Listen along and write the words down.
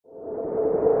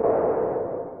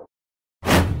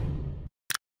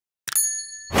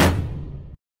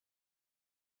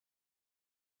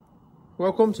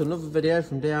welcome to another video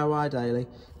from DIY Daily.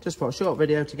 Just put a short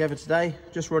video together today,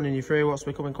 just running you through what's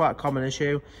becoming quite a common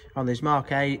issue on these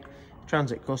MK8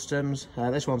 Transit Customs.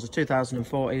 This one's a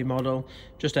 2014 model,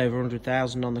 just over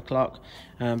 100,000 on the clock.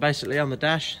 Basically on the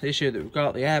dash, the issue that we've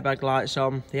got, the airbag lights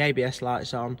on, the ABS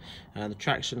lights on, and the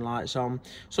traction lights on.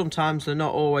 Sometimes they're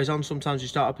not always on, sometimes you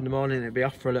start up in the morning and it'll be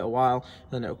off for a little while,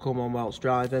 then it'll come on while it's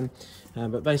driving.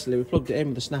 But basically we plugged it in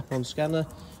with the snap-on scanner.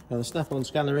 The snap-on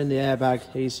scanner in the airbag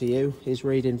ECU is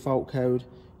reading fault code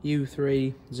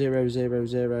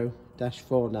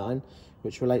U3000-49,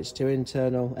 which relates to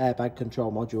internal airbag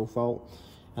control module fault.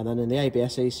 And then in the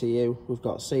ABS ECU, we've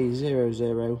got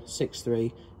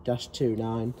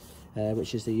C0063-29,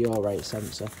 which is the U3000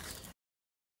 sensor.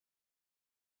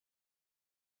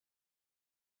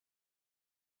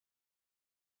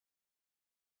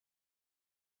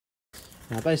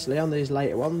 Basically on these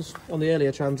later ones, on the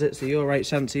earlier transits, the U3000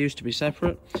 sensor used to be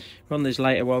separate. On these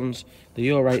later ones, the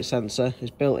U3000 sensor is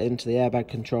built into the airbag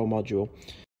control module.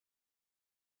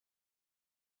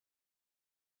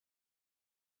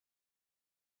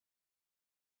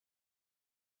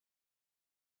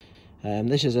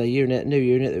 This is a new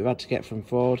unit that we've had to get from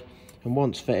Ford, and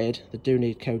once fitted, they do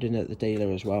need coding at the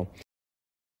dealer as well.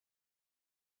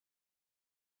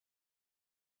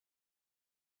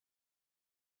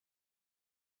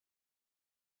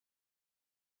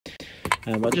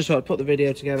 I just thought I'd put the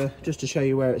video together just to show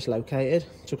you where it's located.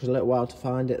 It took us a little while to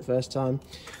find it the first time.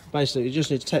 Basically, you just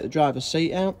need to take the driver's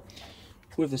seat out.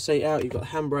 With the seat out, you've got the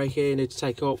handbrake here you need to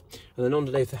take up, and then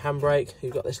underneath the handbrake,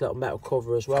 you've got this little metal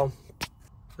cover as well.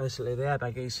 Basically, the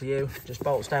airbag ECU just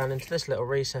bolts down into this little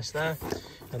recess there,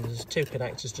 and there's two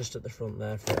connectors just at the front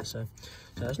there for it. So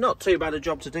it's not too bad a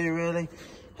job to do really,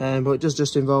 but it does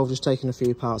just involve just taking a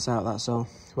few parts out, that's all.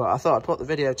 Well, I thought I'd put the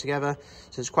video together,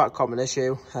 so it's quite a common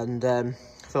issue, and I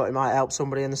thought it might help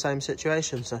somebody in the same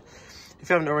situation. So if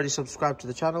you haven't already subscribed to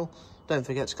the channel, don't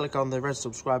forget to click on the red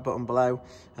subscribe button below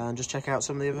and just check out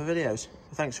some of the other videos.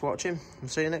 Thanks for watching, and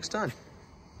see you next time.